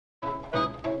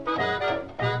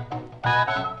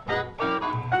Hello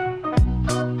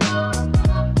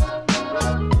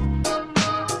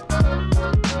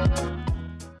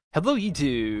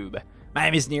YouTube! My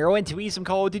name is Nero, and today some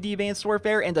Call of Duty Advanced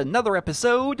Warfare and another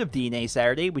episode of DNA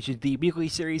Saturday, which is the weekly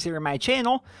series here on my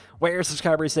channel, where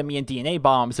subscribers send me in DNA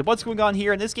bombs. And what's going on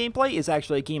here in this gameplay is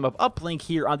actually a game of Uplink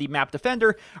here on the map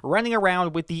Defender, running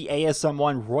around with the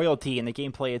ASM1 royalty, and the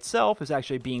gameplay itself is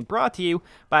actually being brought to you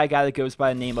by a guy that goes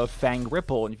by the name of Fang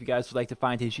Ripple. And if you guys would like to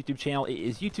find his YouTube channel, it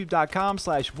is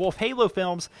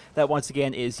youtube.com/WolfHaloFilms. That once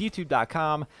again is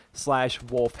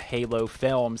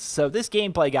youtube.com/WolfHaloFilms. So this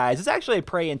gameplay, guys, is actually a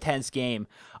pretty intense game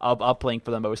of Uplink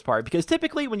for the most part, because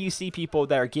typically when you see people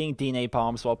that are getting DNA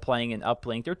bombs while playing in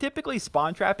Uplink, they're typically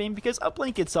spawn trapping, because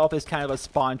Uplink itself is kind of a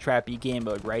spawn trappy game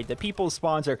mode, right? The people's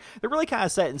spawns they're really kind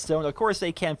of set in stone. Of course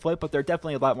they can flip, but they're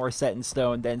definitely a lot more set in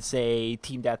stone than, say,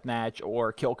 Team Deathmatch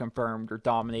or Kill Confirmed or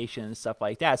Domination and stuff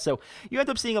like that. So you end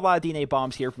up seeing a lot of DNA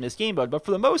bombs here from this game mode, but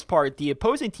for the most part the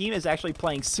opposing team is actually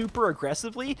playing super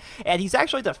aggressively, and he's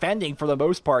actually defending for the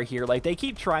most part here. Like, they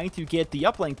keep trying to get the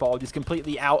Uplink ball just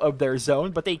completely out of their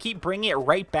zone, but they keep bringing it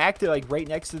right back to, like, right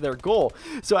next to their goal.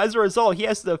 So as a result, he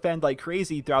has to defend like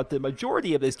crazy throughout the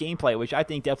majority of this gameplay, which I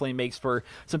think definitely makes for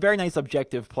some very nice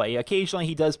objective play. Occasionally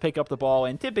he does pick up the ball,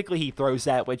 and typically he throws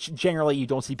that, which generally you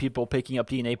don't see people picking up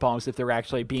DNA bombs if they're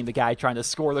actually being the guy trying to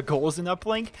score the goals in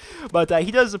Uplink. But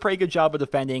he does a pretty good job of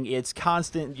defending. It's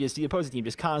constant, just the opposing team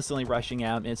just constantly rushing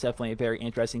out, and it's definitely a very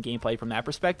interesting gameplay from that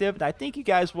perspective. And I think you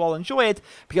guys will enjoy it,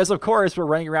 because of course we're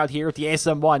running around here with the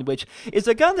ASM1, which is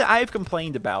a gun that I've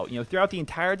complained about, you know, throughout the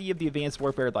entirety of the Advanced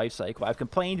Warfare lifecycle. I've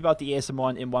complained about the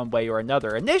ASM1 in one way or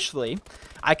another. Initially,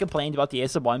 I complained about the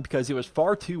ASM1 because it was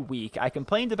far too weak. I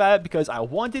complained about it because I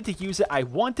wanted to use it. I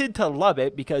wanted to love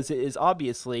it because it is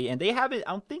obviously, and they haven't,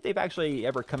 I don't think they've actually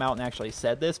ever come out and actually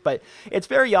said this, but it's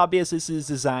very obvious this is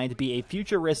designed to be a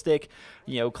futuristic,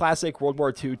 you know, classic World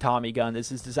War II Tommy gun.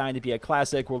 This is designed to be a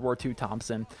classic World War II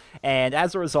Thompson. And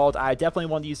as a result, I definitely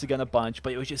wanted to use the gun a bunch,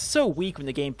 but it was just so weak when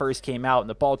the game first came out, and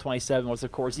the Ball 27 was,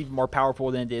 of course, even more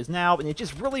powerful than it is now, and it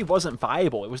just really wasn't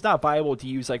viable. It was not viable to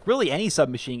use, like, really any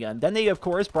submachine gun. Then they, of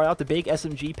course, brought out the big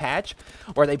SMG patch,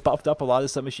 where they buffed up a lot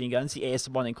of submachine guns, the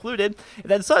ASM1 included, and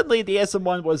then suddenly the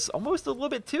ASM1 was almost a little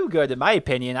bit too good, in my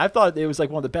opinion. I thought it was,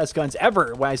 like, one of the best guns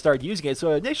ever when I started using it,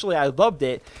 so initially I loved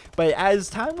it, but as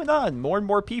time went on, more and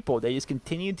more people, they just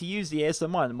continued to use the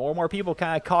ASM1. More and more people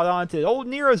kind of caught on to, oh,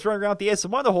 Nero's running around with the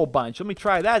ASM1 a whole bunch, let me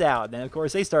try that out. And then, of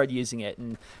course, they started using it,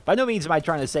 and by no means am I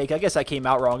trying to say, I guess I came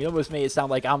out wrong. It almost made it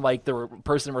sound like I'm, like, the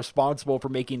person responsible for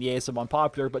making the ASM1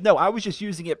 popular, but no, I was just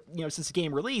using it, you know, since the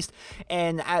game released,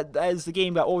 and as the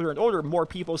game got older and older, more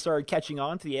people started catching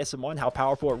on to the ASM1, how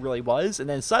powerful it really was, and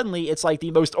then suddenly it's like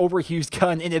the most overused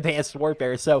gun in Advanced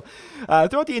Warfare. So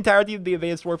throughout the entirety of the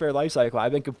Advanced Warfare lifecycle,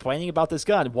 I've been complaining about this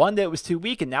gun. One, that it was too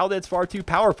weak, and now that it's far too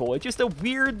powerful. It's just a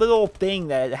weird little thing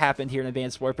that happened here in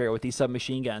Advanced Warfare with these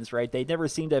submachine guns, right? They never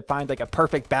seem to find, like, a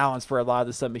perfect balance for a lot of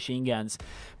the submachine guns,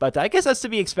 but I guess that's to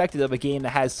be expected of a game that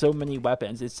has so many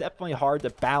weapons. It's definitely hard to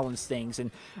balance things.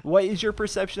 And what is your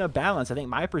perception of balance? I think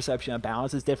my perception of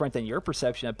balance is different than your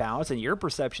perception of balance, and your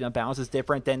perception of balance is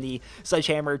different than the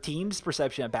Sledgehammer team's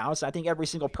perception of balance. I think every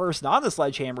single person on the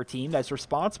Sledgehammer team that's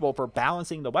responsible for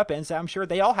balancing the weapons, I'm sure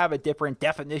they all have a different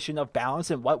definition of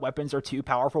balance, and what weapons are too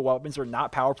powerful, what weapons are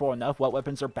not powerful enough, what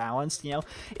weapons are balanced. You know,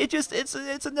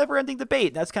 it's a never-ending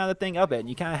debate. That's kind of the thing of it, and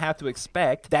you kind of have to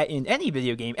expect that in any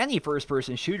video game, any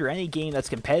first-person shooter, any game that's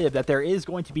competitive, that there is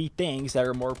going to be things that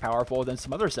are more powerful than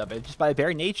some other stuff. Just by the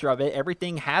very nature of it, every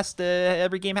game has to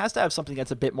have something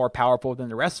that's a bit more powerful than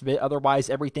the rest of it. Otherwise,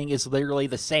 everything is literally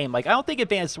the same. Like, I don't think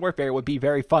Advanced Warfare would be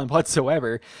very fun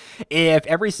whatsoever if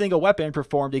every single weapon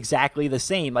performed exactly the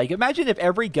same. Like, imagine if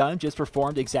every gun just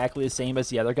performed exactly the same as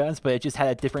the other guns, but it just had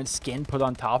a different skin put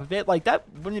on top of it. Like, that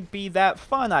wouldn't be that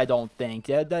fun, I don't think.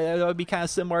 That would be kind of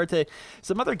similar to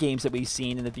some other games that we've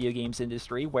seen in the video games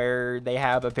industry, where they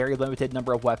have a very limited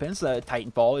number of weapons.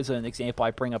 Titanfall is an example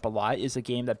I bring up a lot. Is a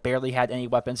game that barely had any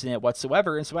weapons in it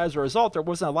whatsoever, and so as a result, there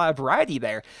wasn't a lot of variety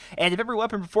there. And if every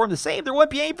weapon performed the same, there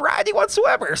wouldn't be any variety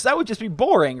whatsoever, so that would just be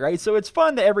boring, right? So it's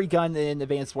fun that every gun in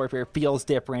Advanced Warfare feels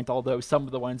different, although some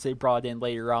of the ones they brought in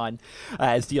later on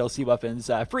as DLC weapons,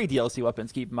 free DLC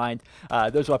weapons, keep in mind,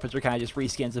 those weapons are kind of just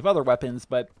reskins of other weapons,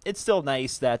 but it's still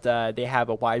nice that they have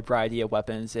a wide variety of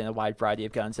weapons and a wide variety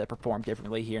of guns that perform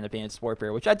differently here in Advanced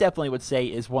Warfare, which I definitely would say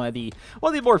is one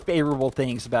one of the more favorable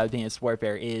things about Advanced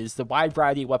Warfare is the wide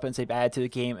variety of weapons they've added to the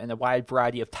game and the wide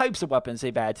variety of types of weapons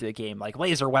they've added to the game, like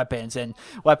laser weapons and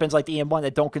weapons like the EM1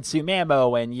 that don't consume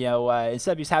ammo, and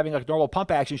instead of just having like a normal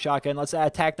pump action shotgun, let's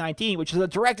add TAC-19, which is a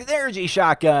directed energy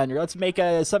shotgun, or let's make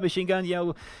a submachine gun,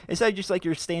 instead of just like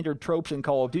your standard tropes in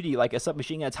Call of Duty, like a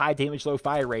submachine gun that's high damage, low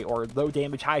fire rate, or low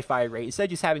damage, high fire rate. Instead of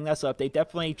just having that stuff, they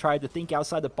definitely tried to think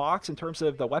outside the box in terms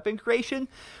of the weapon creation,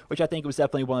 which I think was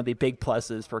definitely one of the big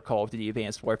pluses for Call of Duty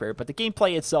Advanced Warfare. But the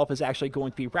gameplay itself is actually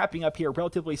going to be wrapping up here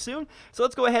relatively soon, so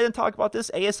let's go ahead and talk about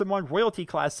this ASM1 royalty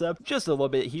class sub just a little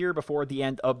bit here before the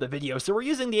end of the video. So we're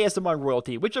using the ASM1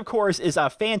 royalty, which of course is a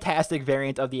fantastic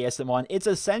variant of the ASM1. It's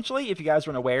essentially, if you guys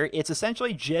weren't aware, it's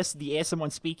essentially just the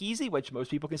ASM1 Speakeasy, which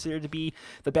most people consider to be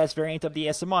the best variant of the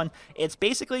ASM1. It's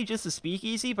basically just a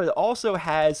Speakeasy, but it also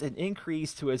has an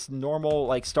increase to its normal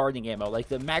like starting ammo, like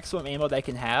the maximum ammo that it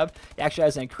can have. It actually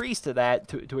has an increase to that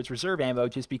to its reserve ammo,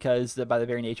 just because by the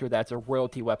very nature that's a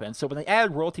royalty weapon. So when they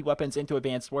added royalty weapons into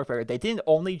Advanced Warfare, they didn't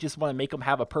only just want to make them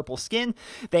have a purple skin,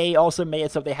 they also made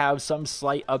it so they have some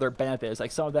slight other benefits,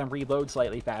 like some of them reload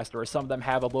slightly faster, or some of them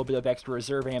have a little bit of extra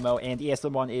reserve ammo, and the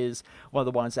ASM1 is one of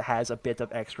the ones that has a bit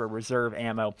of extra reserve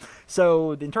ammo.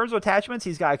 So in terms of attachments,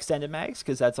 he's got extended mags,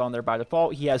 because that's on there by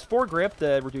default. He has foregrip,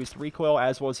 the reduced recoil,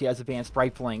 as well as he has advanced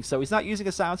rifling. So he's not using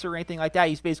a silencer or anything like that,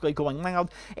 he's basically going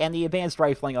loud, and the advanced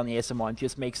rifling on the ASM1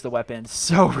 just makes the weapon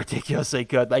so ridiculously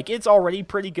good. Like, it's already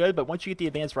pretty good, but once you get the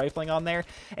advanced rifling on there,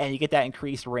 and you get that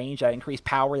increased range, that increased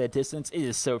power, that distance, it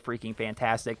is so freaking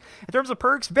fantastic. In terms of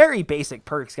perks, very basic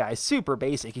perks, guys, super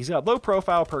basic. He's got low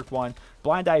profile perk 1,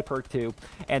 blind eye perk 2,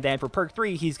 and then for perk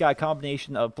 3, he's got a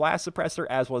combination of blast suppressor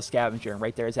as well as scavenger, and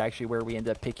right there is actually where we end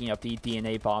up picking up the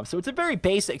DNA bomb. So it's a very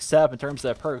basic setup in terms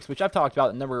of perks, which I've talked about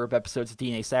in a number of episodes of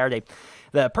DNA Saturday.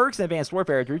 The perks in Advanced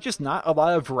Warfare, there's just not a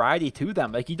lot of variety to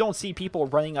them. Like, you don't see people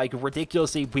running like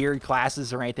ridiculously weird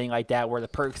classes or anything like that, where the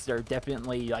perks are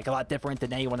definitely like a lot different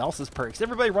than anyone else's perks.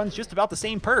 Everybody runs just about the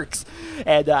same perks,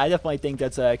 and I definitely think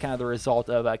that's kind of the result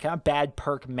of kind of bad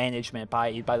perk management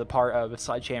by the part of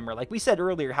Sledgehammer. Like we said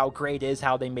earlier, how great is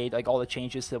how they made like all the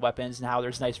changes to the weapons and how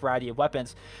there's a nice variety of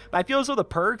weapons, but I feel as though the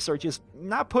perks are just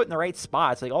not put in the right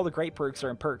spots. Like, all the great perks are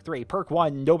in perk 3. Perk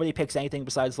 1, nobody picks anything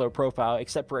besides low profile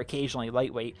except for occasionally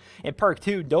lightweight. In perk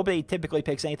 2, nobody typically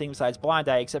picks anything besides blind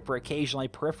eye except for occasionally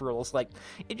peripherals. Like,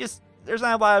 there's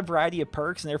not a lot of variety of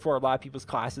perks, and therefore a lot of people's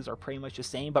classes are pretty much the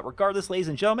same. But regardless, ladies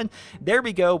and gentlemen, there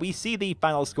we go. We see the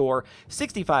final score,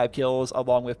 65 kills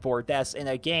along with 4 deaths in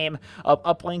a game of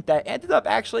Uplink that ended up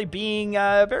actually being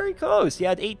very close. He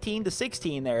had 18 to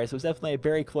 16 there, so it was definitely a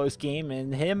very close game.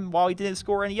 And him, while he didn't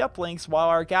score any uplinks, while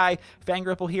our guy Fang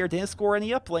Ripple here didn't score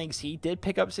any uplinks, he did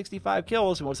pick up 65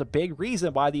 kills, and was a big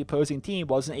reason why the opposing team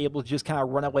wasn't able to just kind of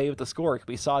run away with the score.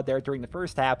 We saw there during the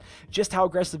first half just how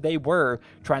aggressive they were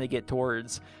trying to get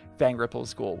towards Fang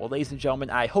Ripple's goal. Well, ladies and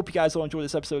gentlemen, I hope you guys will enjoy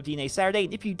this episode of DNA Saturday,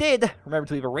 and if you did, remember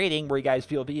to leave a rating where you guys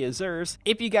feel he deserves.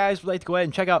 If you guys would like to go ahead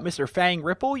and check out Mr. Fang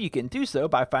Ripple, you can do so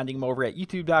by finding him over at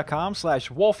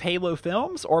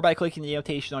youtube.com/WolfHaloFilms, or by clicking the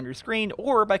annotation on your screen,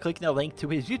 or by clicking the link to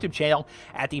his YouTube channel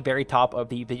at the very top of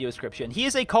the video description. He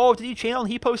is a Call of Duty channel,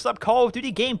 and he posts up Call of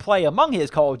Duty gameplay. Among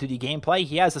his Call of Duty gameplay,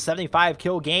 he has a 75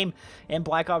 kill game in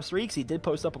Black Ops 3, because he did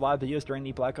post up a lot of videos during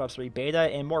the Black Ops 3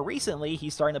 beta, and more recently,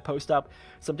 he's starting to post up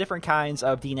some different kinds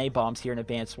of DNA bombs here in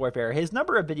Advanced Warfare. His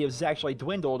number of videos has actually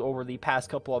dwindled over the past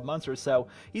couple of months or so.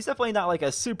 He's definitely not like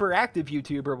a super active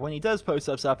YouTuber, but when he does post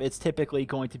up stuff, it's typically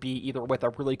going to be either with a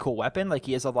really cool weapon, like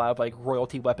he has a lot of like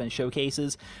royalty weapon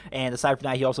showcases, and aside from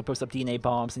that, he also posts up DNA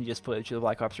bombs and just footage of the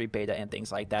Black Ops 3 beta and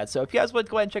things like that. So if you guys would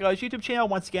go ahead and check out his YouTube channel,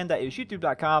 once again, that is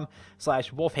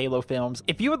youtube.com/WolfHaloFilms.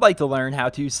 If you would like to learn how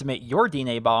to submit your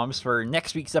DNA bombs for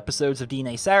next week's episodes of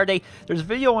DNA Saturday, there's a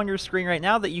video on your screen right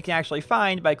now that you can actually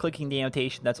find by clicking the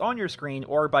annotation that's on your screen,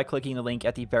 or by clicking the link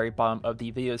at the very bottom of the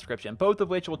video description, both of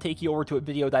which will take you over to a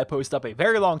video that I posted up a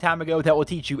very long time ago that will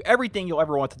teach you everything you'll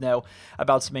ever want to know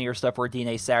about submitting your stuff for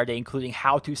DNA Saturday, including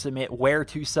how to submit, where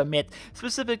to submit,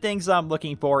 specific things I'm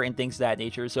looking for, and things of that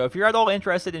nature. So if you're at all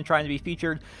interested in trying to be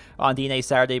featured on DNA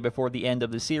Saturday before the end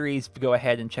of the series, go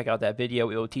ahead and check out that video.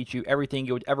 It will teach you everything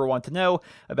you would ever want to know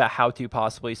about how to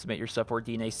possibly submit your stuff for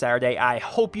DNA Saturday. I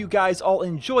hope you guys all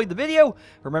enjoyed the video.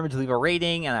 Remember to leave a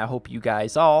rating, and I hope you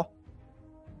guys all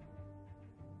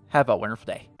have a wonderful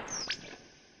day.